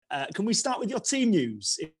Can we start with your team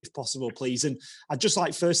news, if possible, please? And I'd just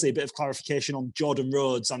like, firstly, a bit of clarification on Jordan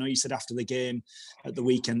Rhodes. I know you said after the game at the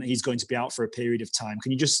weekend that he's going to be out for a period of time.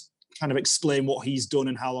 Can you just kind of explain what he's done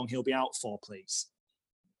and how long he'll be out for, please?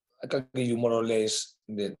 I can give you more or less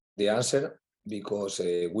the answer, because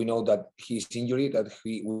we know that his injury,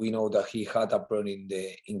 we know that he had a problem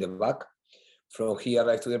in the back. From he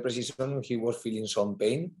arrived to the precision, he was feeling some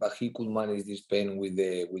pain, but he could manage this pain with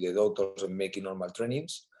the doctors and making normal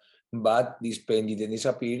trainings. But this pain didn't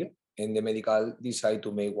disappear, and the medical decided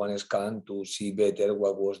to make one scan to see better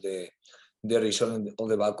what was the reason on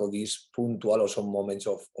the back of this punctual or some moments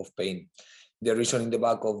of pain. The reason in the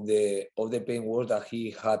back of the pain was that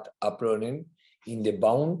he had a problem in the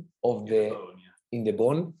bone of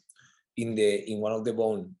in one of the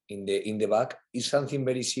bone in the back. Is something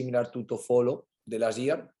very similar to Toffolo the last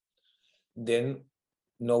year. Then,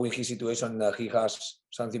 knowing his situation that he has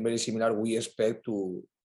something very similar, we expect to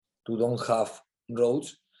don't have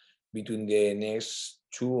roads between the next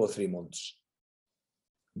 2 or 3 months.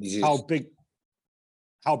 This is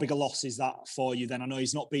how big a loss is that for you then? I know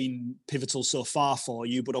he's not been pivotal so far for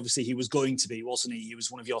you, but obviously he was going to be, wasn't he? He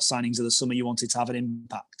was one of your signings of the summer. You wanted to have an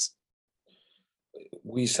impact.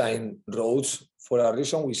 We signed Rhodes for a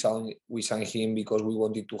reason. We signed him because we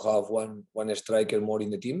wanted to have one striker more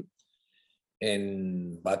in the team.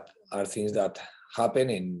 But are things that happen,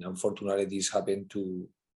 and unfortunately this happened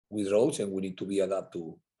with Rhodes, and we need to be adapted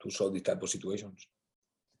to solve this type of situations.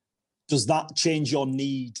 Does that change your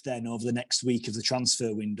need then over the next week of the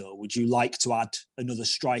transfer window? Would you like to add another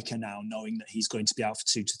striker now, knowing that he's going to be out for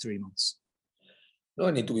 2 to 3 months? No,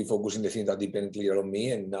 I need to be focusing the things that depend clearly on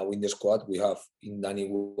me. And now in the squad, we have in Danny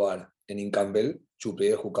Ward and in Campbell 2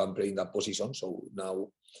 players who can play in that position. So now,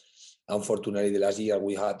 unfortunately, the last year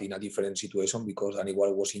we had in a different situation because Danny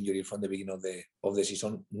Ward was injured from the beginning of the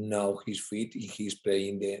season. Now he's fit, he's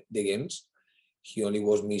playing the games. He only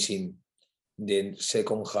was missing the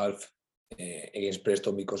second half against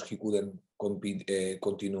Preston because he couldn't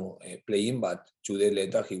continue playing, but 2 days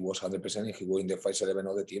later he was 100% and he was in the first 11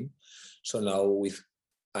 of the team. So now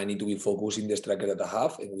I need to be focused in the striker that I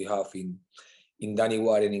have, and we have in Danny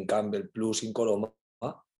Ward and in Campbell plus in Koroma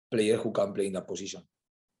players who can play in that position.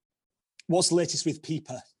 What's the latest with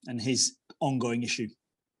Pieper and his ongoing issue?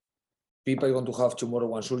 Pieper is going to have tomorrow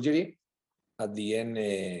one surgery. At the end,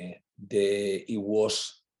 it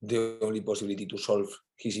was the only possibility to solve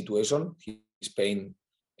his situation. His pain,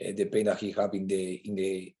 the pain that he had in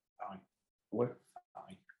the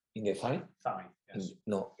thigh. Yes.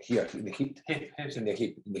 No, here in the hip. In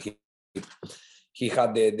the hip. He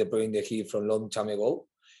had the problem in the hip from a long time ago.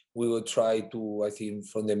 We will try to, I think,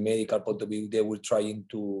 from the medical point of view, they will trying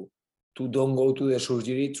to don't go to the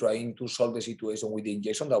surgery, trying to solve the situation with the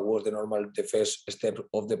injection. That was the first step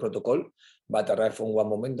of the protocol. But arrived from one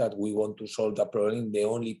moment that we want to solve the problem. The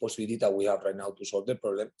only possibility that we have right now to solve the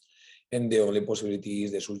problem, and the only possibility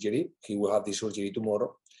is the surgery. He will have the surgery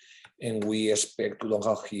tomorrow, and we expect to don't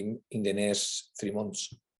have him in the next 3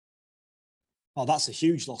 months. Oh, that's a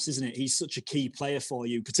huge loss, isn't it? He's such a key player for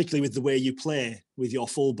you, particularly with the way you play with your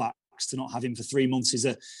fullbacks. To not have him for 3 months is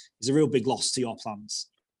a real big loss to your plans.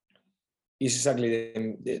 It's exactly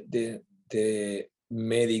the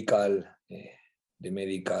medical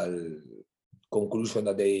conclusion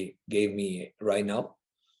that they gave me right now.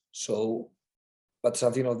 So, but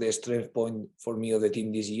something of the strength point for me of the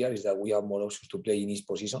team this year is that we have more options to play in his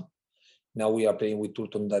position. Now we are playing with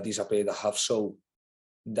Turton, that is a player that have shown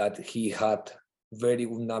that he had very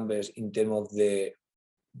good numbers in terms of the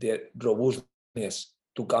robustness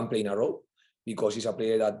to come play in a row, because he's a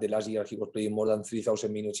player that the last year he was playing more than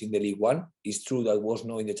 3,000 minutes in the League One. It's true that was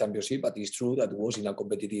not in the Championship, but it's true that was in a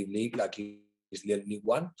competitive league like is the League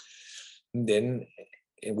One. Then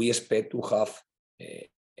we expect to have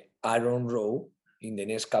Aaron Rowe in the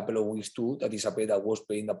next couple of weeks too. That is a player that was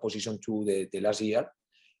playing that position too the last year.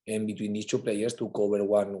 And between these 2 players to cover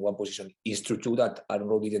one position. It's true that Aaron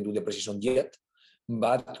Rowe didn't do the position yet,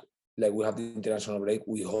 but like we have the international break,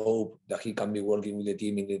 we hope that he can be working with the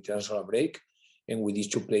team in the international break. And with these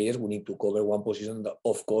 2 players, we need to cover one position. That,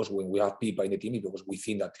 of course, when we have Pipa in the team, because we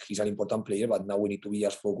think that he's an important player, but now we need to be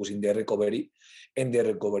just focused in the recovery, and the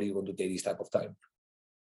recovery is going to take this type of time.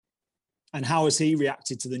 And how has he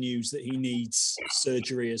reacted to the news that he needs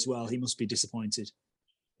surgery as well? He must be disappointed.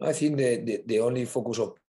 I think the only focus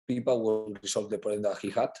of Pipa will resolve the problem that he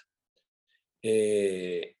had.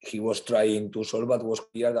 He was trying to solve, but it was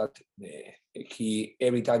clear that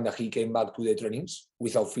every time that he came back to the trainings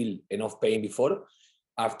without feel enough pain before,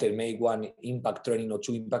 after make 1 impact training or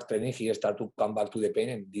 2 impact training, he started to come back to the pain,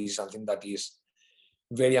 and this is something that is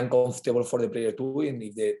very uncomfortable for the player too. And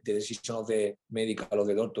if the decision of the medical or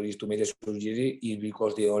the doctor is to make the surgery, is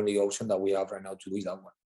because the only option that we have right now to do is that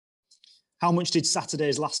one. How much did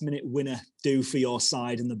Saturday's last-minute winner do for your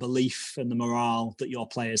side and the belief and the morale that your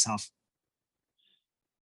players have?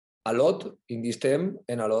 A lot in this term,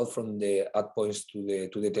 and a lot from the add points to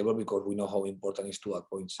the table, because we know how important it is to add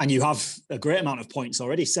points. And you have a great amount of points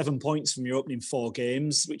already, 7 points from your opening 4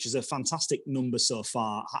 games, which is a fantastic number so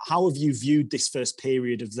far. How have you viewed this first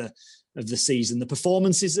period of the season? The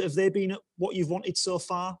performances, have they been what you've wanted so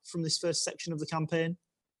far from this first section of the campaign?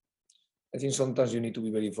 I think sometimes you need to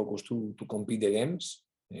be very focused to compete the games,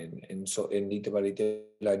 and little by little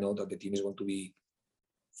I know that the team is going to be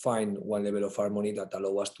find one level of harmony that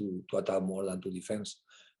allow us to attack more than to defense.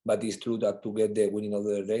 But it's true that to get the winning of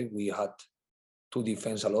the other day, we had to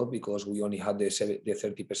defense a lot, because we only had the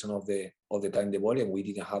 30% of the time the ball, and we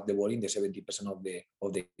didn't have the ball in the 70%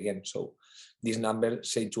 of the game. So this number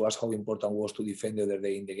say to us how important was to defend the other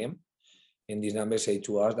day in the game, and this number say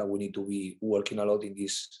to us that we need to be working a lot in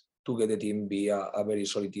this to get the team be a very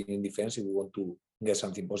solid team in defense if we want to get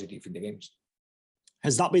something positive in the games.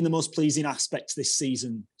 Has that been the most pleasing aspect this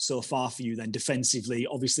season so far for you then, defensively?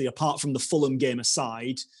 Obviously, apart from the Fulham game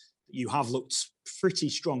aside, you have looked pretty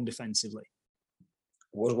strong defensively.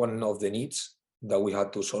 Was one of the needs that we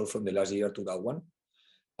had to solve from the last year to that one.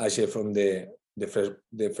 I say from the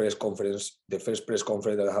first press conference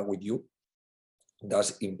that I had with you,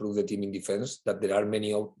 that's improve the team in defense, that there are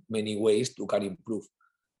many ways to can improve,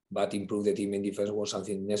 but improve the team in defense was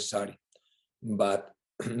something necessary. But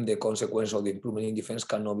the consequence of the improvement in defense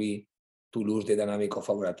cannot be to lose the dynamic of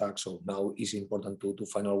our attack. So now it's important to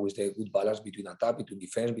find always the good balance between attack,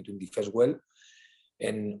 between defense well,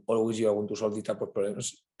 and always you are going to solve the type of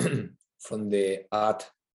problems from the ad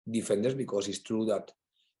defenders, because it's true that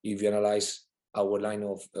if you analyze our line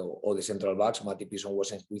of all the central backs, Matty Pearson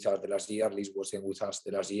wasn't with us the last year, Liz wasn't with us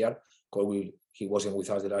the last year, Colwill, he wasn't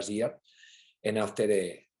with us the last year, and after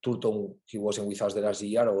Turton, he wasn't with us the last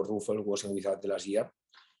year, or Ruffel wasn't with us the last year.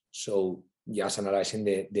 So just analyzing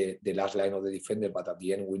the last line of the defender, but at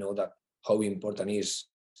the end we know that how important is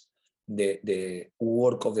the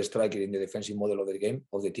work of the striker in the defensive model of the game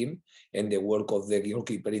of the team, and the work of the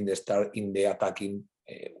goalkeeper in the attacking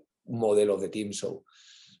model of the team. So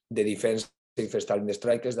the defense starting the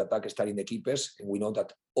strikers, the attack starting the keepers, and we know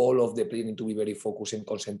that all of the players need to be very focused and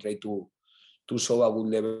concentrate to show a good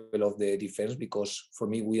level of the defense, because for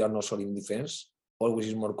me we are not solid in defense. Always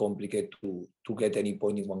is more complicated to get any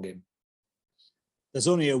point in one game. There's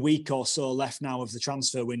only a week or so left now of the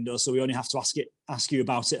transfer window, so we only have to ask you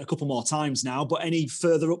about it a couple more times now. But any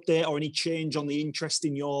further update or any change on the interest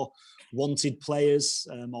in your wanted players,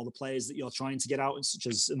 or the players that you're trying to get out, such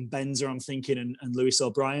as Benza, I'm thinking, and Lewis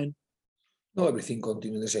O'Brien? No, everything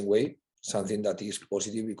continues the same way. Something that is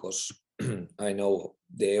positive, because I know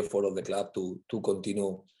the effort of the club to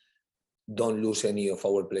continue. Don't lose any of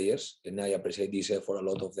our players, and I appreciate this effort a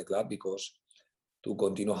lot of the club, because to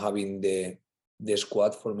continue having the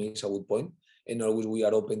squad for me is a good point. And always we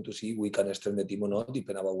are open to see we can extend the team or not,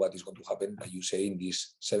 depending on what is going to happen, like you say, in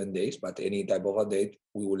these 7 days. But any type of update,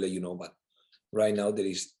 we will let you know. But right now there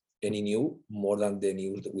is any new more than the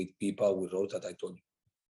news with Pipa, with Rose that I told you.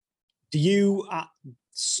 Do you at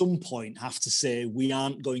some point have to say we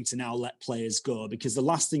aren't going to now let players go? Because the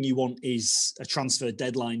last thing you want is a transfer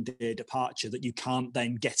deadline day departure that you can't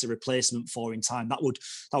then get a replacement for in time. That would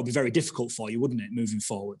be very difficult for you, wouldn't it, moving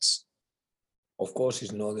forwards? Of course,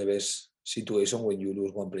 it's not the best situation when you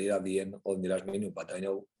lose one player at the end on the last minute, but I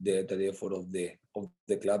know the effort of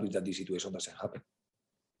the club is that this situation doesn't happen.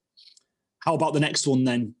 How about the next one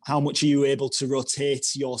then? How much are you able to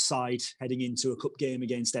rotate your side heading into a cup game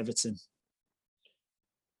against Everton?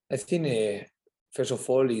 I think first of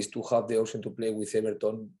all is to have the option to play with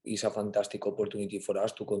Everton is a fantastic opportunity for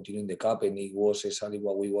us to continue in the cup, and it was exactly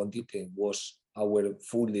what we wanted and was our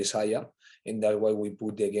full desire, and that's why we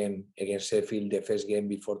put the game against Sheffield, the first game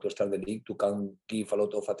before to start the league, to can give a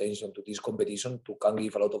lot of attention to this competition, to can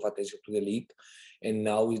give a lot of attention to the league, and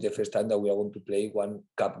now is the first time that we are going to play one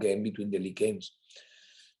cup game between the league games.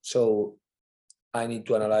 So I need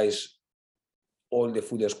to analyze all the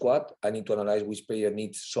full squad. I need to analyze which player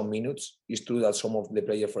needs some minutes. It's true that some of the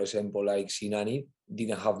players, for example, like Sinani,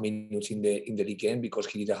 didn't have minutes in the league game because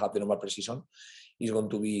he didn't have the normal precision. He's going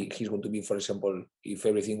to be, for example, if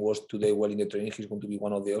everything was today well in the training, he's going to be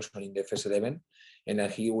one of the options in the first 11. And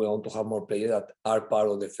then we want to have more players that are part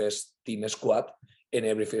of the first team squad, and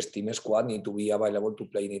every first team squad need to be available to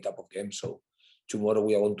play in a type of game. So tomorrow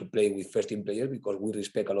we are going to play with first team players because we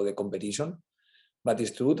respect a lot of the competition. But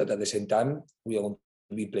it's true that at the same time, we are going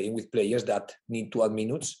to be playing with players that need to add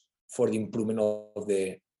minutes for the improvement of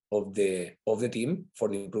the team, for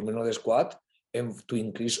the improvement of the squad, and to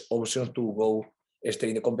increase options to go stay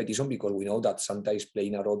in the competition, because we know that sometimes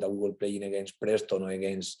playing a role that we were playing against Preston or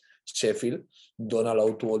against Sheffield don't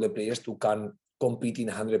allow to all the players to can compete in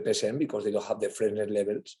 100% because they don't have the freshness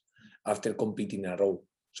levels after competing in a row.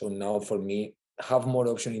 So now for me, have more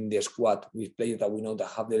option in the squad with players that we know that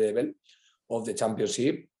have the level of the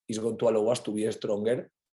championship is going to allow us to be stronger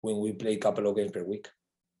when we play a couple of games per week.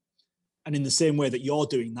 And in the same way that you're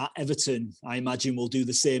doing that, Everton, I imagine, will do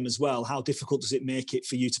the same as well. How difficult does it make it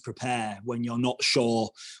for you to prepare when you're not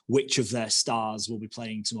sure which of their stars will be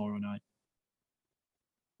playing tomorrow night?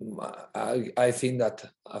 I think that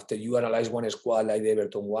after you analyze one squad like the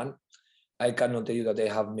Everton one, I cannot tell you that they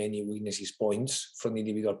have many weaknesses points from the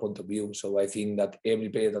individual point of view. So I think that every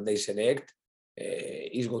player that they select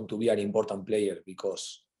is going to be an important player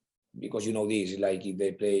because you know this, like if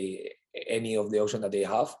they play any of the options that they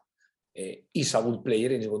have, is a good player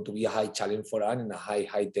and it's going to be a high challenge for us and a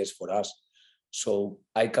high test for us. So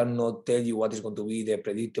I cannot tell you what is going to be the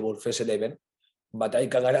predictable first 11, but I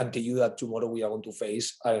can guarantee you that tomorrow we are going to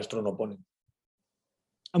face a strong opponent.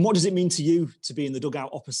 And what does it mean to you to be in the dugout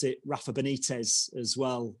opposite Rafa Benitez as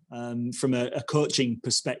well? From a coaching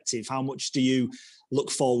perspective, how much do you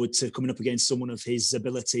look forward to coming up against someone of his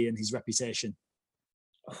ability and his reputation?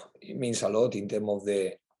 It means a lot in terms of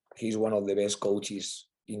he's one of the best coaches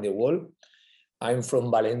in the world. I'm from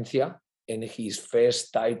Valencia, and his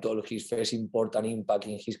first title, his first important impact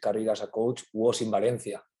in his career as a coach was in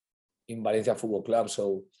Valencia Football Club.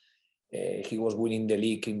 So he was winning the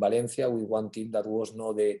league in Valencia with one team that was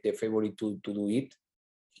not the favorite to do it.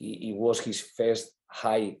 It was his first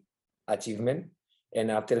high achievement,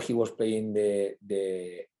 and after he was playing the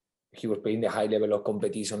high level of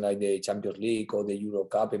competition like the Champions League or the Euro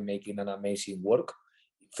Cup and making an amazing work.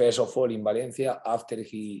 First of all in Valencia, after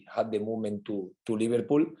he had the movement to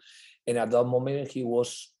Liverpool, and at that moment he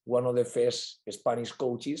was one of the first Spanish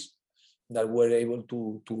coaches that were able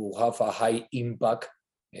to have a high impact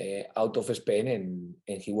out of Spain,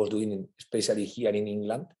 and he was doing, especially here in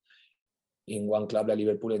England, in one club like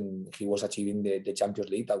Liverpool, and he was achieving the Champions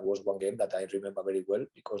League. That was one game that I remember very well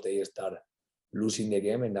because they started losing the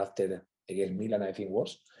game, and after against Milan, I think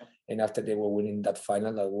was, and after they were winning that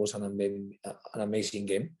final, that was an amazing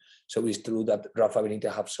game. So it's true that Rafa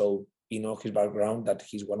Benitez have shown in all his background that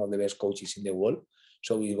he's one of the best coaches in the world.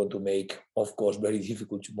 So he's going to make, of course, very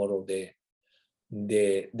difficult tomorrow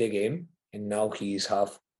the game. And now he's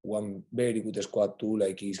have one very good squad too,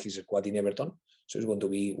 like his squad in Everton. So it's going to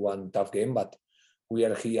be one tough game, but we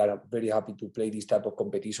are here very happy to play this type of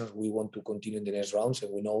competitions. We want to continue in the next rounds,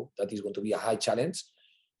 and we know that it's going to be a high challenge,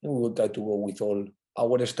 and we will try to go with all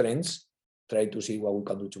our strengths, try to see what we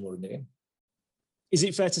can do tomorrow in the game. Is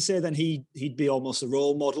it fair to say then he'd be almost a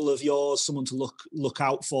role model of yours, someone to look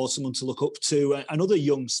out for, someone to look up to, and other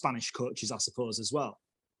young Spanish coaches, I suppose, as well?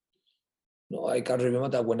 No, I can remember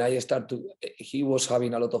that when I started, he was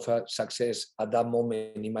having a lot of success at that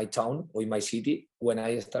moment in my town or in my city when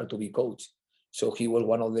I started to be coach. So he was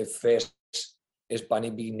one of the first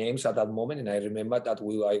Spanish big names at that moment. And I remember that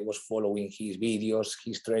I was following his videos,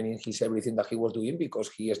 his training, his everything that he was doing because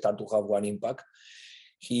he started to have one impact.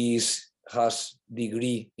 He has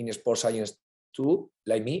degree in sports science too,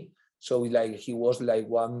 like me. So like he was like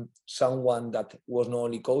someone that was not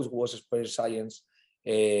only coach, was sports science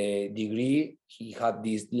degree. He had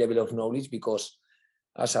this level of knowledge because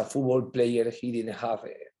as a football player, he didn't have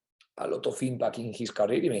a lot of impact in his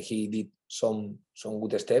career. Even he did some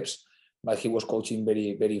good steps, but he was coaching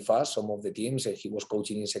very, very fast some of the teams. He was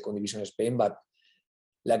coaching in second division in Spain, but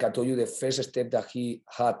like I told you, the first step that he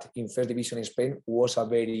had in first division in Spain was a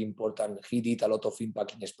very important. He did a lot of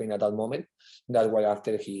impact in Spain at that moment. That's why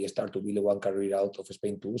after he started to build one career out of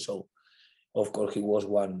Spain too. So of course, he was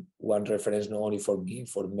one reference not only for me,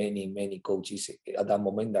 for many coaches at that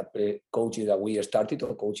moment. That coaches that we started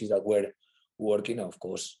or coaches that were working, of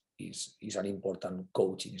course, is an important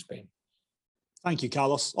coach in Spain. Thank you,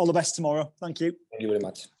 Carlos. All the best tomorrow. Thank you. Thank you very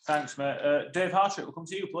much. Thanks, mate. Dave Hartrick, we'll come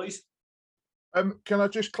to you, please. Can I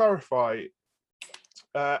just clarify,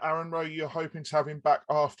 Aaron Rowe, you're hoping to have him back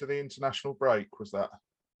after the international break, was that?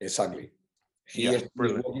 Exactly. He is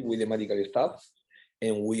working with the medical staff,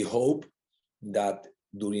 and we hope that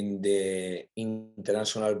during the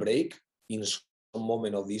international break, in some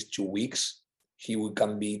moment of these 2 weeks, he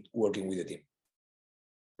can be working with the team.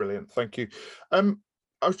 Brilliant, thank you.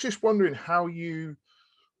 I was just wondering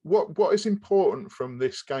what is important from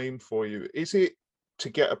this game for you? Is it to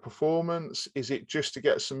get a performance? Is it just to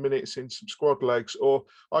get some minutes in some squad legs? Or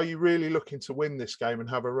are you really looking to win this game and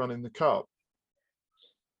have a run in the cup?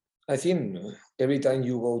 I think every time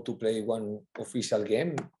you go to play one official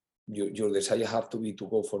game, your desire have to be to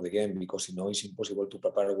go for the game, because it's impossible to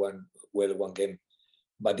prepare one game.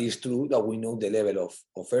 But it's true that we know the level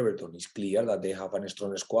of Everton. It's clear that they have a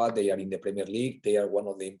strong squad. They are in the Premier League. They are one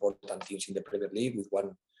of the important teams in the Premier League with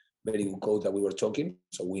one very good coach that we were talking.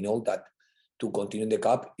 So we know that to continue in the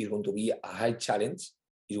cup is going to be a high challenge.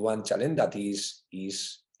 It's one challenge that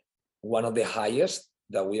is one of the highest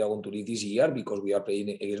that we are going to reach this year, because we are playing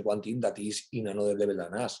against one team that is in another level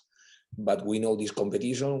than us. But we know this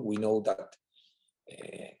competition. We know that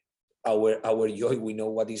our joy, we know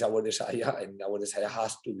what is our desire, and our desire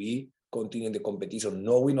has to be continuing the competition,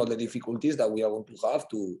 knowing all the difficulties that we are going to have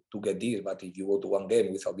to get this. But if you go to one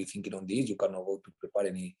game without be thinking on this, you cannot go to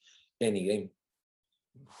prepare any game.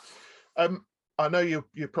 I know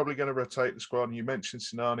you're probably going to rotate the squad, and you mentioned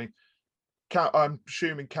Sinani. I'm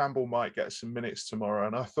assuming Campbell might get some minutes tomorrow,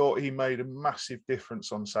 and I thought he made a massive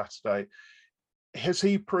difference on Saturday. Has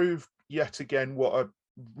he proved yet again what a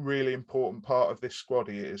really important part of this squad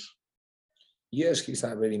he is? Yes, he's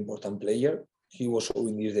a very important player. He was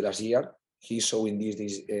showing this the last year. He's showing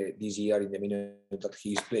this year in the minute that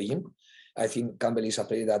he's playing. I think Campbell is a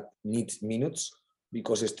player that needs minutes,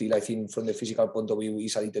 because still I think from the physical point of view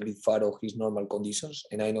he's a little bit far of his normal conditions.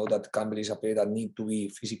 And I know that Campbell is a player that needs to be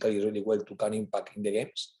physically really well to can impact in the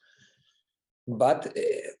games. But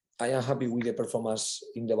I am happy with the performance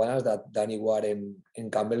in the balance that Danny Ward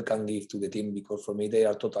and Campbell can give to the team, because for me they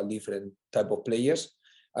are totally different type of players.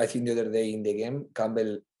 I think the other day in the game,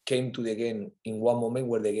 Campbell came to the game in one moment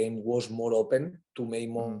where the game was more open to make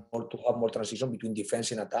more to have more transition between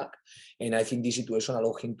defense and attack, and I think this situation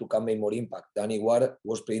allowed him to come make more impact. Danny Ward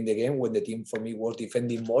was playing the game when the team for me was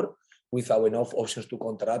defending more without enough options to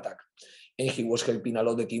counter-attack, and he was helping a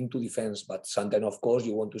lot the team to defense. But sometimes, of course,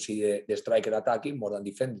 you want to see the striker attacking more than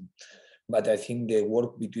defending. But I think the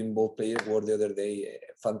work between both players was the other day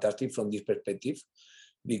fantastic from this perspective,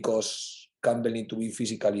 because Campbell needs to be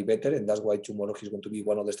physically better, and that's why tomorrow he's going to be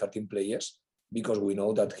one of the starting players, because we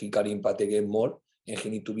know that he can impact the game more, and he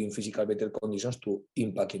needs to be in physical better conditions to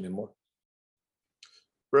impact even more.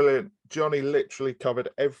 Brilliant. Johnny literally covered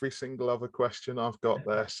every single other question I've got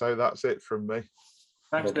there, so that's it from me.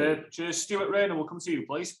 Thanks, Dave. Cheers. Stuart Rayner, we'll come to you,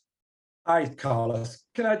 please. Hi, Carlos.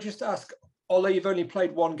 Can I just ask, although you've only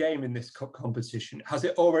played one game in this competition, has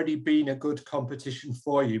it already been a good competition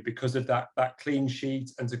for you because of that clean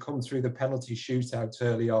sheet and to come through the penalty shootout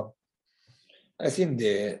early on? I think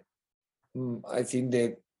the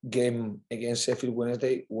game against Sheffield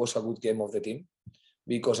Wednesday was a good game of the team,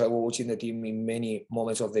 because I was watching the team in many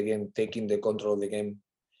moments of the game, taking the control of the game,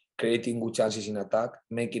 creating good chances in attack,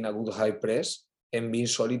 making a good high press, and being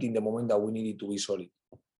solid in the moment that we needed to be solid.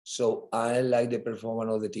 So I like the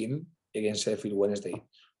performance of the team against Sheffield Wednesday.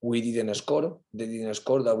 We didn't score. They didn't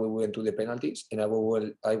score. That we went to the penalties, and I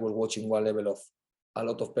was watching one level of a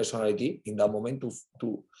lot of personality in that moment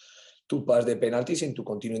to pass the penalties and to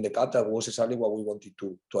continue in the cup. That was exactly what we wanted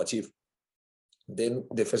to achieve. Then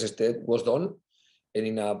the first step was done,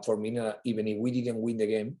 and for me, even if we didn't win the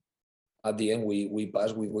game, at the end we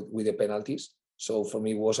passed with the penalties. So for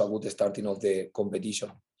me, it was a good starting of the competition.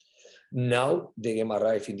 Now the game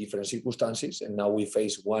arrived in different circumstances, and now we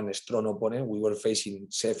face one strong opponent. We were facing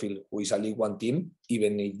Sheffield, who is a League One team,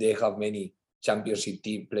 even if they have many Championship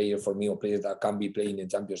team players for me, or players that can be playing in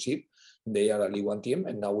Championship. They are a League One team,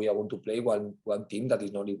 and now we are going to play one team that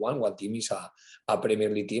is not League One. One team is a Premier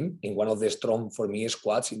League team, in one of the strong, for me,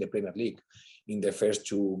 squads in the Premier League. In the first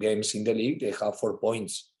two games in the league, they have 4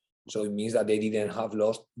 points. So it means that they didn't have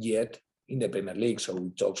lost yet in the Premier League. So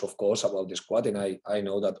we talk, of course, about the squad, and I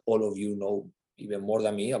know that all of you know even more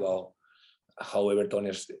than me about how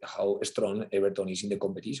strong Everton is in the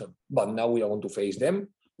competition. But now we are going to face them.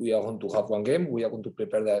 We are going to have one game. We are going to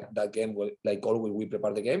prepare that game like always we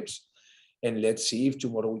prepare the games. And let's see if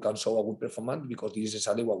tomorrow we can show a good performance, because this is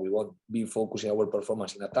exactly what we want. Be focusing our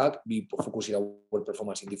performance in attack, be focusing our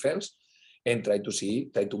performance in defense, and try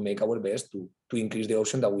to make our best to increase the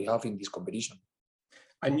option that we have in this competition.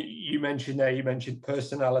 And you mentioned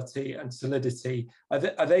personality and solidity. Are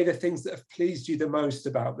they the things that have pleased you the most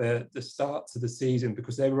about the start to the season?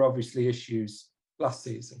 Because they were obviously issues last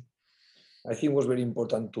season. I think it was very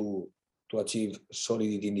important to achieve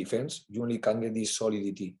solidity in defense. You only can get this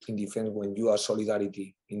solidity in defense when you are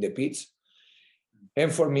solidarity in the pitch.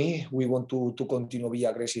 And for me, we want to continue to be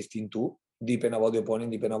aggressive team too. Depend about the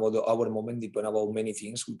opponent, depend about our moment, depend about many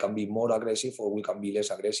things. We can be more aggressive or we can be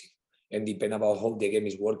less aggressive. And depend about how the game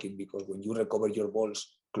is working, because when you recover your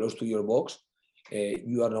balls close to your box,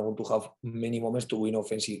 you are not going to have many moments to be in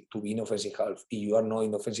offensive half. If you are not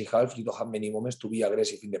in offensive half, you don't have many moments to be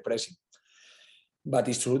aggressive in the pressing. But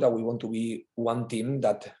it's true that we want to be one team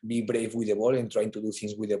that be brave with the ball and trying to do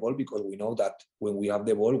things with the ball, because we know that when we have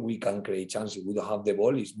the ball, we can create chances. If we don't have the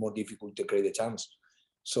ball, it's more difficult to create the chance.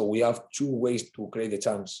 So we have two ways to create the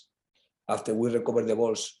chance. After we recover the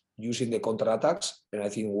balls, using the counter-attacks, and I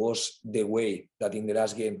think was the way that in the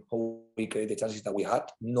last game, how we create the chances that we had.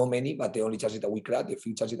 Not many, but the only chances that we create, the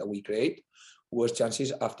few chances that we create, was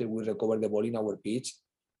chances after we recover the ball in our pitch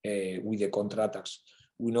with the counter-attacks.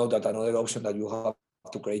 We know that another option that you have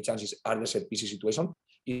to create chances are the set pieces situation.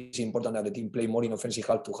 It's important that the team play more in offensive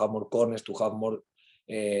half, to have more corners, to have more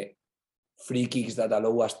free kicks that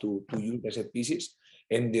allow us to use the set pieces.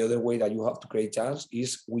 And the other way that you have to create chance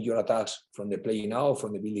is with your attacks from the playing out,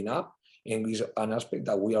 from the building up. And it's an aspect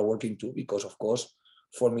that we are working to, because of course,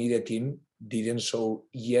 for me, the team didn't show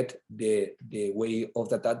yet the way of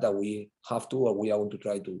the attack that we have to, or we are going to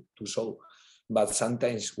try to show. But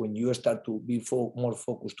sometimes when you start to be more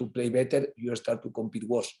focused to play better, you start to compete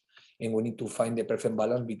worse. And we need to find the perfect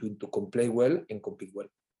balance between to play well and compete well.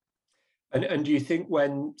 And do you think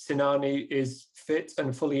when Sinani is fit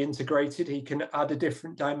and fully integrated, he can add a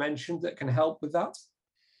different dimension that can help with that?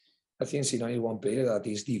 I think Sinani is one player that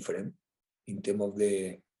is different in terms of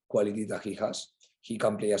the quality that he has. He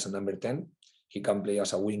can play as a number 10. He can play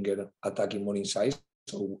as a winger, attacking more inside.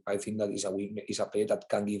 So I think that is a player that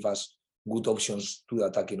can give us good options to the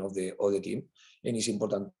attacking of the team. And it's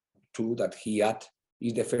important too that he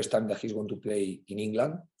is the first time that he's going to play in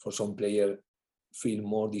England. For some player feel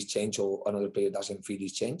more this change, or another player doesn't feel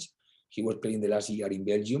this change. He was playing the last year in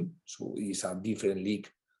Belgium, so it's a different league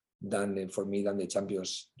than for me than the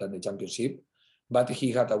championship. But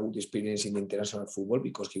he had a good experience in international football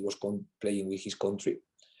because he was playing with his country.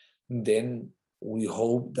 Then we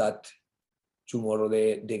hope that tomorrow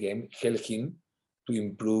the game help him to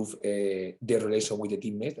improve the relation with the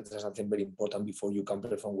teammates. That's something very important before you can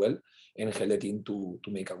perform well, and help the team to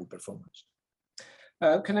make a good performance.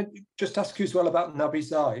 Can I just ask you as well about Naby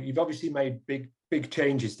Zaï? You've obviously made big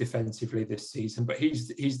changes defensively this season, but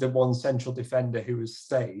he's the one central defender who has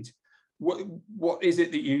stayed. What is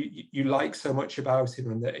it that you like so much about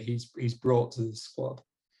him and that he's brought to the squad?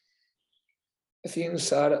 I think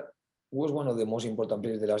Sar was one of the most important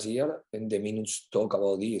players the last year, and the minutes talk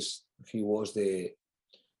about this. He was the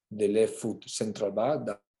left foot central back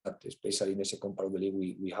that especially in the second part of the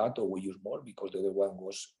league we had, or we used more, because the other one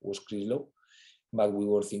was Chris Lowe. But we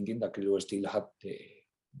were thinking that Chris Lowe still had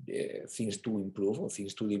the things to improve or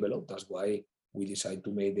things to develop. That's why we decided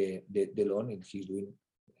to make the loan, and he's doing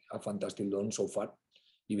a fantastic loan so far,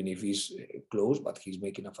 even if he's close, but he's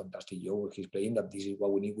making a fantastic job. He's playing that. This is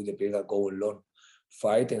what we need with the players that go on loan,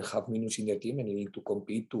 fight and have minutes in their team, and they need to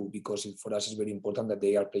compete too, because for us it's very important that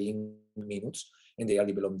they are playing minutes and they are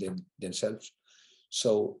developing themselves.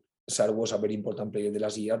 So Sar was a very important player the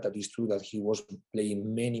last year. That is true that he was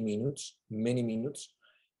playing many minutes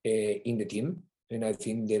in the team, and I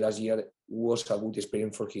think the last year was a good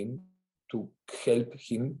experience for him to help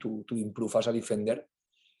him to improve as a defender.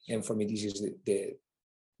 And for me, this is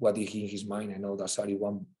what is in his mind. I know that Sar is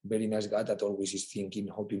one very nice guy that always is thinking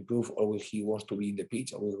how to improve. Always he wants to be in the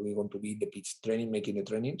pitch. Always we want to be in the pitch training, making the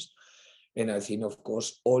trainings. And I think, of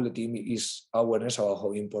course, all the team is awareness about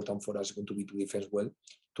how important for us going to be to defend well,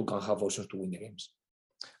 to can have options to win the games.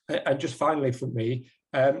 And just finally from me,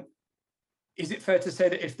 is it fair to say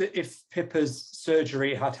that if Pippa's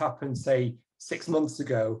surgery had happened, say, 6 months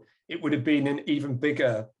ago, it would have been an even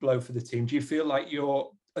bigger blow for the team? Do you feel like you're,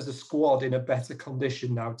 as a squad, in a better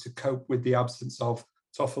condition now to cope with the absence of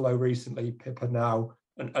Toffolo recently, Pippa now,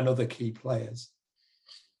 and other key players?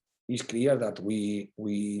 It's clear that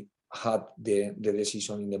we had the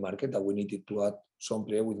decision in the market that we needed to add some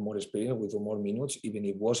player with more experience, with more minutes, even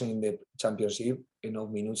if it wasn't in the championship, enough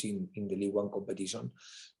minutes in the League One competition.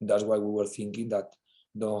 That's why we were thinking that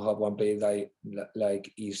don't have one player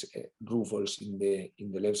like is Rufus in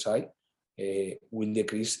the left side will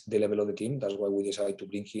decrease the level of the team. That's why we decided to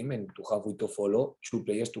bring him and to have with Toffolo 2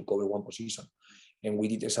 players to cover one position. And we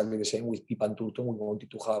did exactly the same with Pipa and Turton. We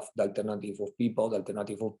wanted to have the alternative of Pipa, the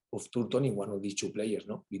alternative of Turton in one of these 2 players,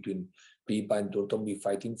 no? Between Pipa and Turton be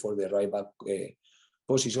fighting for the right back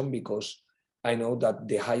position, because I know that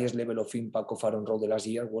the highest level of impact of Aaron Rowe the last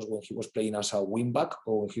year was when he was playing as a wing back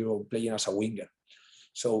or when he was playing as a winger.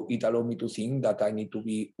 So it allowed me to think that I need to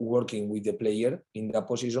be working with the player in that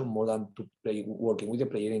position more than working with the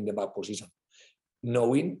player in the back position,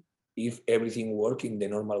 knowing if everything works in the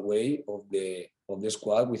normal way of the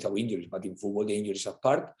squad without injuries. But in football, the injuries are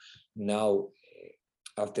part. Now,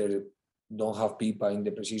 after don't have Pipa in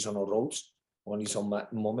the position or roles, only some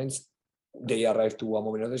moments, they arrive to a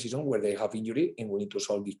moment of the season where they have injury and we need to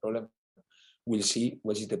solve this problem. we'll see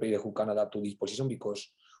which is the player who can adapt to this position,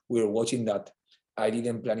 because we were watching that I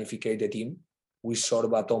didn't planificate the team with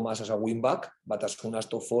Sorba Thomas as a wing back, but as soon as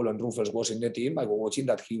Toffol and Rufus was in the team, I was watching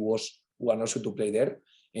that he was one also to play there,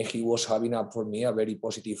 and he was having for me a very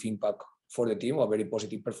positive impact for the team, a very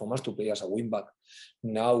positive performance to play as a wing back.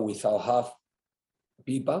 Now without half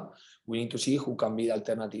Pipa, we need to see who can be the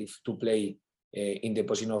alternative to play in the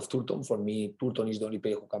position of Turton. For me, Turton is the only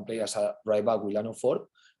player who can play as a right back with Lano Ford,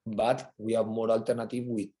 but we have more alternative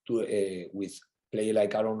with player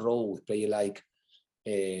like Aaron Rowe, with player like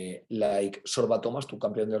Sorba Thomas to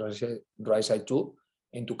can play on the right side too,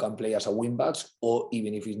 and to can play as a wing backs, or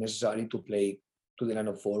even if it's necessary to play to the line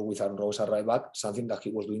of 4 with Aaron Rowe as a right back, something that he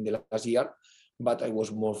was doing the last year. But I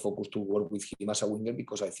was more focused to work with him as a winger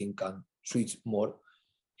because I think can switch more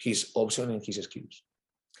his option and his skills.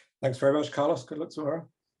 Thanks very much, Carlos. Good luck tomorrow.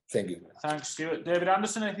 Thank you. Thanks, Stuart. David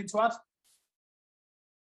Anderson, anything to add?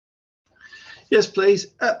 Yes, please.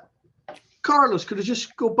 Carlos, could I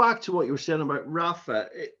just go back to what you were saying about Rafa?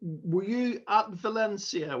 Were you at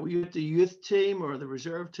Valencia? Were you at the youth team or the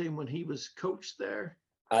reserve team when he was coached there?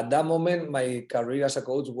 At that moment, my career as a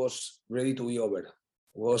coach was ready to be over.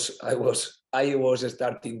 I was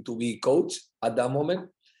starting to be coach at that moment,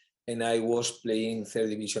 and I was playing third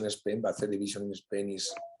division in Spain. But third division in Spain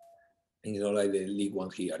is not like the League One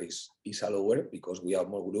here. Is lower because we have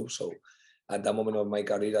more groups. So at that moment of my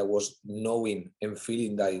career, I was knowing and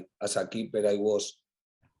feeling that as a keeper, I was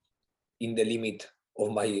in the limit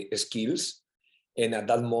of my skills. And at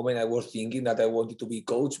that moment, I was thinking that I wanted to be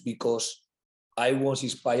coach because I was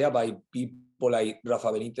inspired by people like Rafa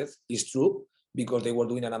Benitez. It's true, because they were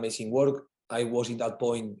doing an amazing work. I was in that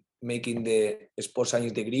point making the sports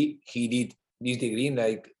science degree. He did this degree, and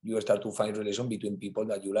like you start to find relation between people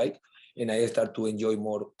that you like. And I start to enjoy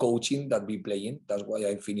more coaching than be playing. That's why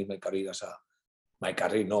I finished my career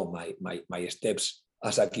my steps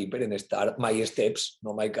as a keeper, and start my steps,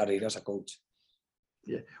 not my career as a coach.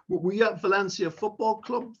 Yeah. Were you at Valencia Football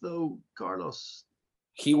Club though, Carlos?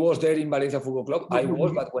 He was there in Valencia Football Club. I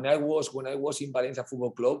was, but when I was in Valencia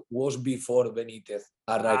Football Club was before Benitez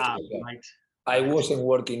arrived. Right. I wasn't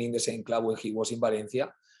working in the same club when he was in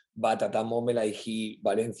Valencia, but at that moment,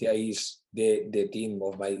 Valencia is the team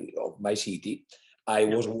of my city. I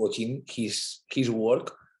was watching his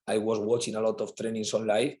work. I was watching a lot of trainings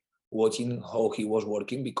online, watching how he was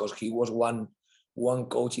working, because he was one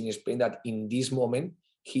coach in Spain that in this moment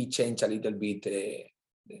he changed a little bit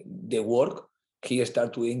the work. He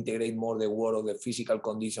started to integrate more the work of the physical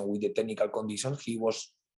condition with the technical condition. He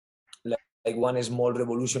was like one small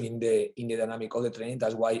revolution in the dynamic of the training.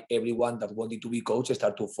 That's why everyone that wanted to be coach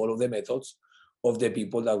started to follow the methods of the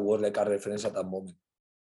people that were like a reference at that moment.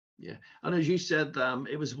 Yeah, and as you said,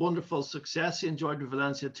 it was wonderful success. He enjoyed with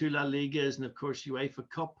Valencia, 2 La Ligas, and of course UEFA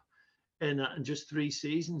Cup in just 3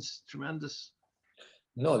 seasons. Tremendous.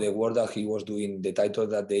 No, the work that he was doing, the title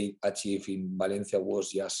that they achieved in Valencia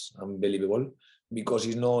was just unbelievable, because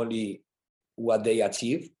it's not only what they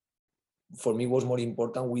achieved. For me, was more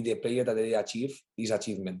important with the player that they achieve these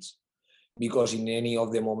achievements, because in any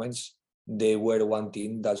of the moments they were one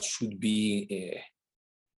team that should be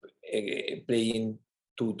playing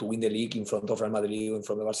to win the league in front of Real Madrid, in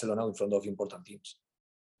front of Barcelona, in front of important teams.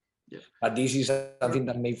 Yeah. But this is something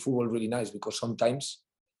that made football really nice, because sometimes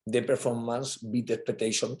the performance beat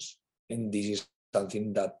expectations, and this is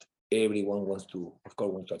something that everyone wants to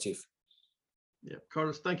achieve. Yeah,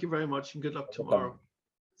 Carlos, thank you very much, and good luck tomorrow.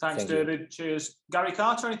 Thanks, David. Cheers. Gary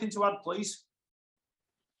Carter, anything to add, please?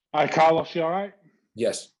 Hi, Carlos. You all right?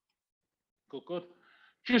 Yes. Good.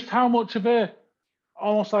 Just how much of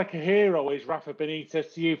almost like a hero is Rafa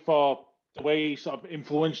Benitez to you for the way he sort of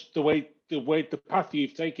influenced the path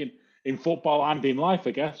you've taken in football and in life,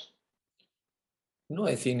 I guess? No,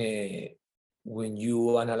 I think when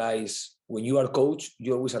you are coach,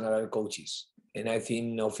 you always analyze coaches, and I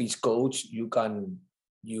think of each coach you can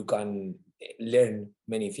learn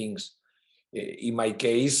many things. In my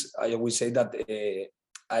case, I always say that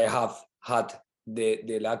I have had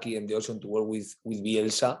the lucky and the option to work with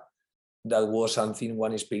Bielsa. That was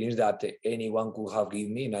one experience that anyone could have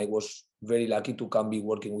given me, and I was very lucky to be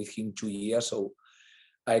working with him 2 years. So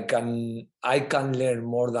I can learn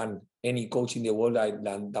more than any coach in the world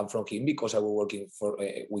than from him, because I was working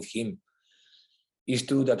with him. It's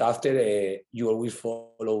true that after you always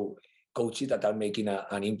follow coaches that are making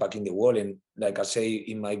an impact in the world, and like I say,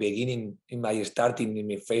 in my beginning, in my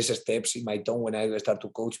first steps, in my town, when I started to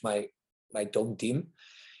coach my town team,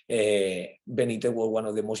 Benitez was one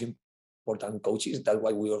of the most important coaches. That's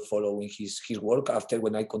why we were following his work. After,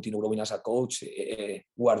 when I continued growing as a coach,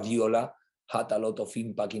 Guardiola had a lot of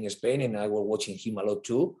impact in Spain, and I was watching him a lot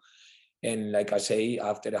too. And like I say,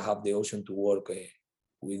 after I have the option to work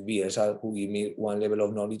with Bielsa, who give me one level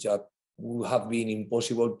of knowledge that would have been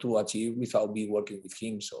impossible to achieve without me working with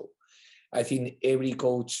him. So I think every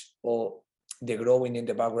coach, or the growing in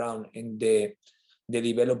the background and the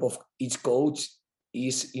development of each coach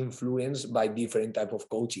is influenced by different type of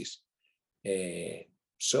coaches.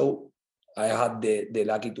 So I had the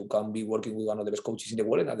lucky to come be working with one of the best coaches in the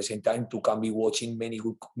world, and at the same time to come be watching many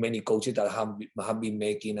coaches that have been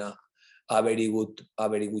making a very good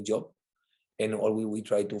job, and always we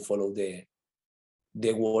try to follow the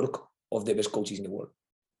work of the best coaches in the world.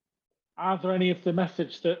 Are there any of the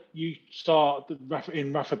methods that you saw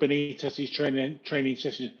in Rafa Benitez's training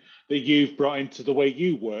sessions that you've brought into the way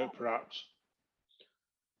you work, perhaps?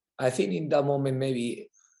 I think in that moment, maybe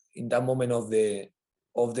in that moment of the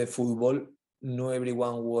football, not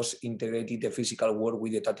everyone was integrating the physical work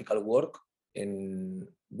with the tactical work, and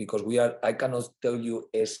because I cannot tell you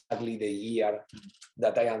exactly the year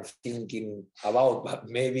that I am thinking about, but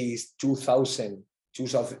maybe it's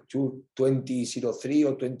 2003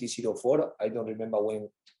 or 2004. I don't remember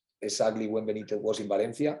exactly when Benitez was in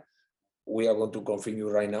Valencia. We are going to confirm you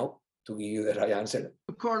right now to give you the right answer.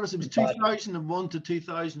 Carlos, it was 2001 to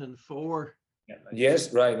 2004.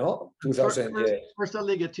 Yes, right, no? 2000, yeah. First La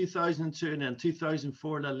Liga 2002, and then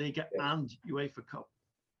 2004 La Liga and UEFA Cup.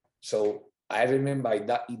 So I remember in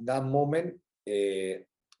that moment,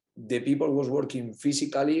 the people was working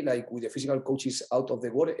physically, like with the physical coaches out of the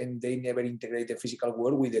world, and they never integrated physical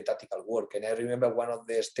work with the tactical work. And I remember one of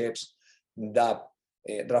the steps that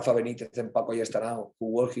Rafa Benitez and Paco Ayestarán,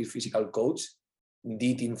 who were his physical coach,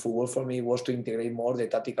 did in football for me was to integrate more the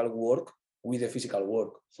tactical work with the physical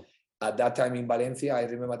work. At that time in Valencia, I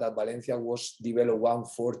remember that Valencia was developed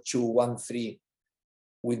 1-4-2, 1-3,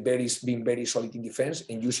 with being very solid in defense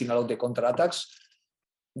and using a lot of the counter-attacks.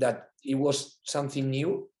 That it was something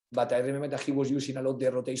new, but I remember that he was using a lot of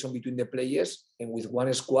the rotation between the players, and with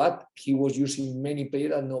one squad, he was using many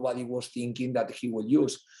players that nobody was thinking that he would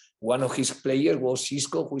use. One of his players was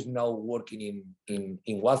Xisco, who is now working in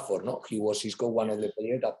Watford. No, he was Xisco, one of the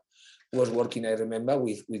players that was working, I remember,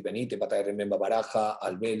 with Benitez, but I remember Baraja,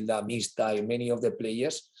 Albelda, Mista, and many of the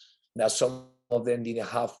players that some of them didn't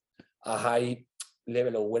have a high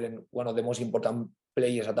level of one of the most important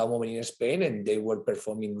players at that moment in Spain, and they were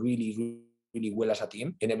performing really, really well as a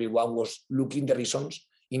team, and everyone was looking the reasons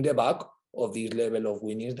in the back of this level of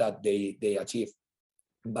winnings that they achieved.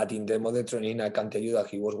 But in terms of the training, I can tell you that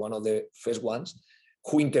he was one of the first ones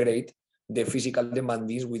who integrate the physical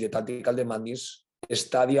demandings with the tactical demandings,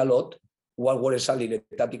 study a lot what were exactly the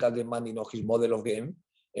tactical demanding of his model of game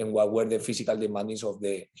and what were the physical demandings of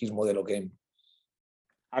his model of game.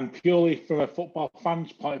 And purely from a football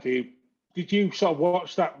fan's point of view, did you sort of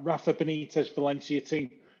watch that Rafa Benitez Valencia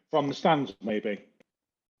team from the stands, maybe?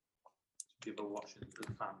 People watching as a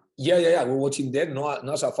fan. Yeah. We're watching there, not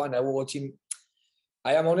as a fan. I was watching.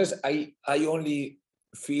 I am honest. I only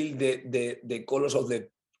feel the colors of the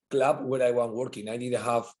club where I was working. I didn't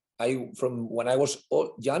have. From when I was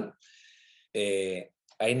young,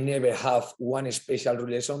 I never have one special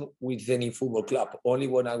relation with any football club. Only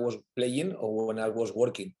when I was playing or when I was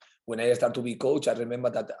working. When I started to be coach, I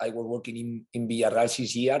remember that I was working in Villarreal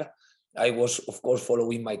 6 years. I was, of course,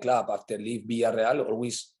 following my club. After leave Villarreal,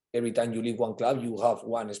 always every time you leave one club, you have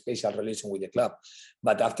one special relation with the club.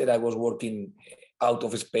 But after I was working out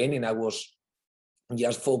of Spain, and I was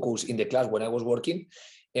just focused in the class when I was working,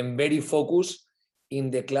 and very focused in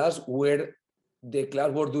the class where the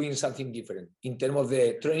club were doing something different in terms of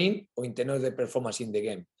the training or in terms of the performance in the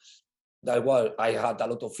game. That was, I had a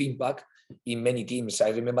lot of feedback in many teams.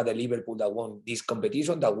 I remember the Liverpool that won this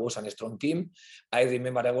competition, that was a strong team. I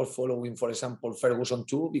remember I was following, for example, Ferguson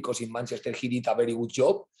too, because in Manchester he did a very good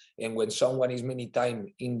job. And when someone is many times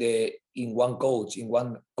in one coach in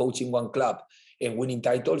one club and winning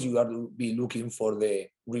titles, you are to be looking for the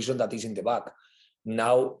reason that is in the back.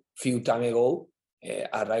 Now, few time ago,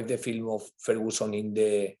 arrived the film of Ferguson in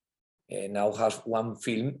the now has one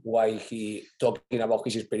film while he talking about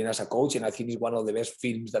his experience as a coach, and I think it's one of the best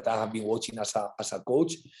films that I have been watching as a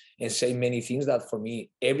coach, and say many things that for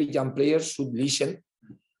me every young player should listen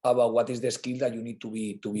about what is the skill that you need to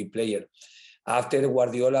be player. After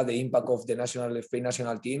Guardiola, the impact of the Spain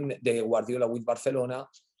national team, the Guardiola with Barcelona,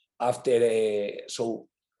 after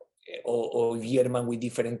or German with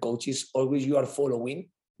different coaches, always you are following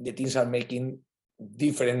the teams are making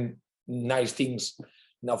different nice things.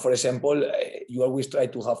 Now, for example, you always try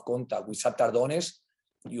to have contact with Satardones.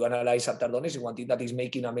 You analyze Satardones, one team that is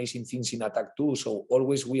making amazing things in attack too. So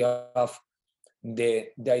always we have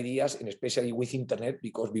the ideas, and especially with internet,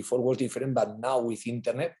 because before was different, but now with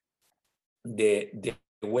internet, the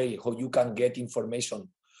way how you can get information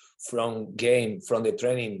from the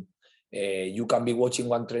training. You can be watching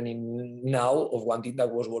one training now of one thing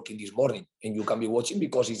that was working this morning, and you can be watching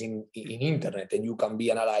because it's in internet, and you can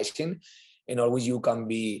be analyzing, and always you can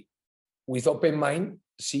be with open mind,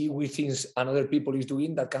 see with things another people is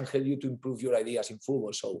doing that can help you to improve your ideas in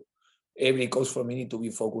football. So every coach for me need to be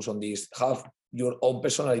focused on this, have your own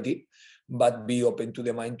personality, but be open to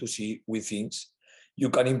the mind to see with things you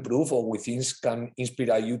can improve, or with things can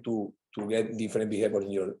inspire you to get different behavior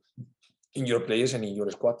in your players and in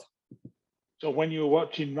your squad. So when you were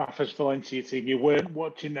watching Rafa's Valencia team, you weren't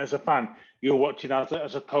watching as a fan, you were watching as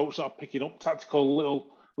a coach, sort of picking up tactical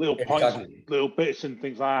little points, little bits and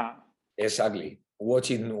things like that. Exactly.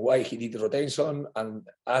 Watching why he did rotation and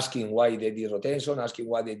asking why they did rotation, asking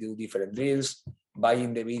why they do different drills,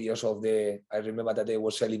 buying the videos of I remember that they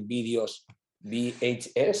were selling videos,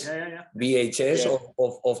 VHS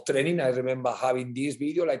of training. I remember having this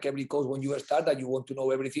video, like every coach when you start, that you want to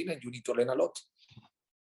know everything and you need to learn a lot.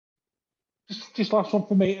 Just last one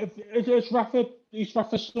for me. Is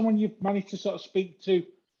Rafa someone you've managed to sort of speak to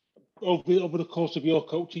over the course of your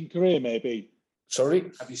coaching career, maybe?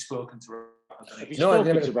 Sorry? Have you spoken to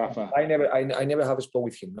Rafa? I never have spoken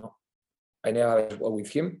with him. No, I never have spoken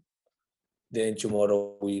with him. Then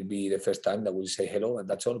tomorrow will be the first time that we'll say hello, and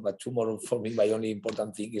that's all. But tomorrow, for me, my only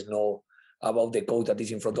important thing is know about the coach that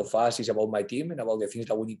is in front of us, is about my team and about the things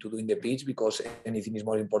that we need to do in the pitch, because anything is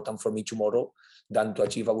more important for me tomorrow than to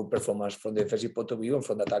achieve a good performance from the defensive point of view and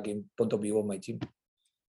from the attacking point of view of my team.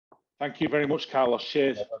 Thank you very much, Carlos.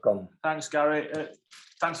 Cheers. Welcome. Thanks, Gary.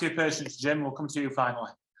 Thanks for your patience, Jim. We'll come to you finally.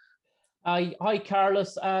 Hi,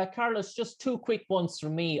 Carlos. Carlos, just two quick ones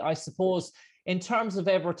from me. I suppose in terms of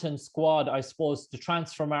Everton's squad, I suppose the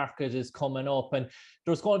transfer market is coming up, and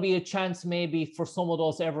there's going to be a chance maybe for some of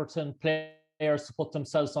those Everton players to put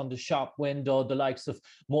themselves on the shop window. The likes of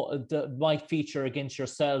might feature against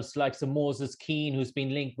yourselves, the likes of Moses Keane, who's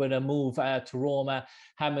been linked with a move to Roma.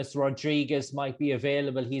 James Rodriguez might be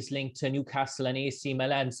available. He's linked to Newcastle and AC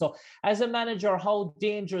Milan. So as a manager, how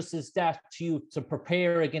dangerous is that to you to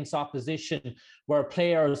prepare against opposition where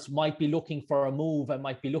players might be looking for a move and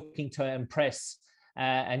might be looking to impress,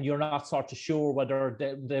 and you're not sort of sure whether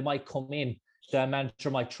they might come in, the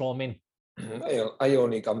manager might throw them in? I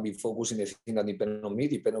only can be focused in the thing that depend on me,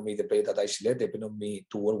 the player that I select, depend on me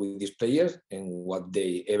to work with these players and what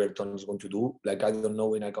Everton is going to do. Like, I don't know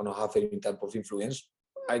when I cannot have any type of influence.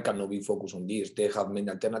 I cannot be focused on this. They have many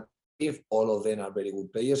alternatives. All of them are very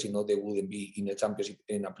good players. You know, they wouldn't be in a championship,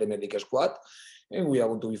 in a Premier League squad. And we are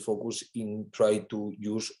going to be focused in try to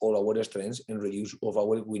use all our strengths and reduce of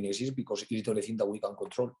our weaknesses, because it's the only thing that we can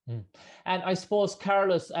control. And I suppose,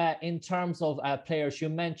 Carlos, in terms of players, you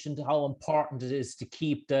mentioned how important it is to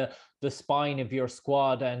keep the spine of your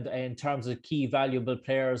squad, and in terms of key valuable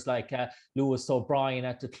players like Lewis O'Brien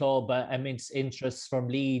at the club, immense interest from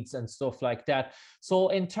Leeds and stuff like that. So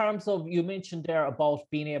in terms of, you mentioned there about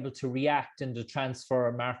being able to react in the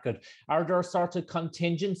transfer market, are there sort of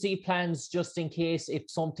contingency plans just in case if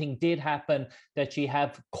something did happen that you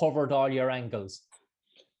have covered all your angles?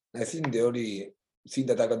 I think the only thing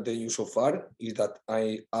that I can tell you so far is that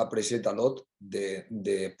I appreciate a lot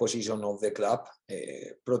the position of the club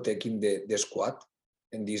protecting the squad,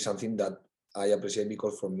 and this is something that I appreciate,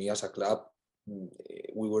 because for me as a club,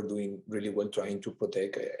 we were doing really well trying to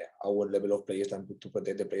protect our level of players and to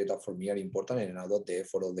protect the players that for me are important, and I thought the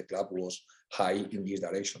effort of the club was high in this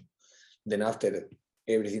direction. Then after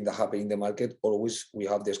everything that happened in the market, always we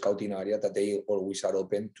have the scouting area that they always are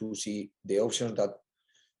open to see the options that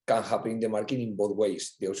can happen in the market in both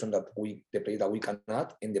ways. The option that the player that we can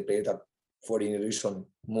add, and the player that for any reason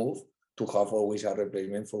move, to have always a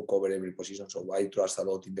replacement for cover every position. So I trust a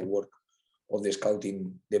lot in the work of the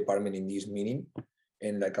scouting department in this meeting.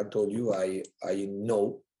 And like I told you, I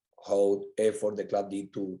know how effort the club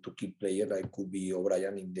did to keep players like could be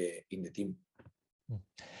O'Brien in the team.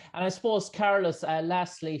 And I suppose, Carlos,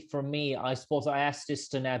 lastly for me, I suppose I asked this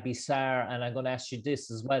to Naby Sarr, and I'm going to ask you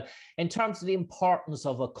this as well. In terms of the importance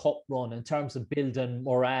of a cup run, in terms of building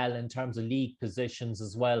morale, in terms of league positions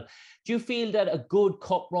as well, do you feel that a good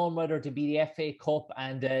cup run, whether it be the FA Cup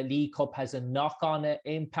and the League Cup, has a knock-on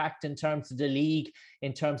impact in terms of the league,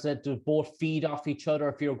 in terms of they both feed off each other?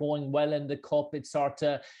 If you're going well in the cup, it sort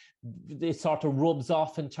of rubs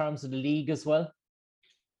off in terms of the league as well?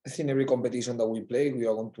 I think every competition that we play, we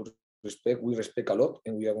are going to respect a lot,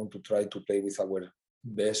 and we are going to try to play with our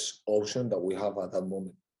best option that we have at that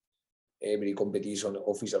moment. Every competition,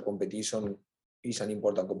 official competition, is an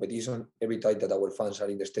important competition. Every time that our fans are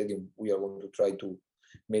in the stadium, we are going to try to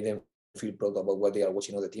make them feel proud about what they are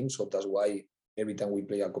watching other teams. So that's why every time we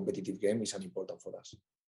play a competitive game is an important for us.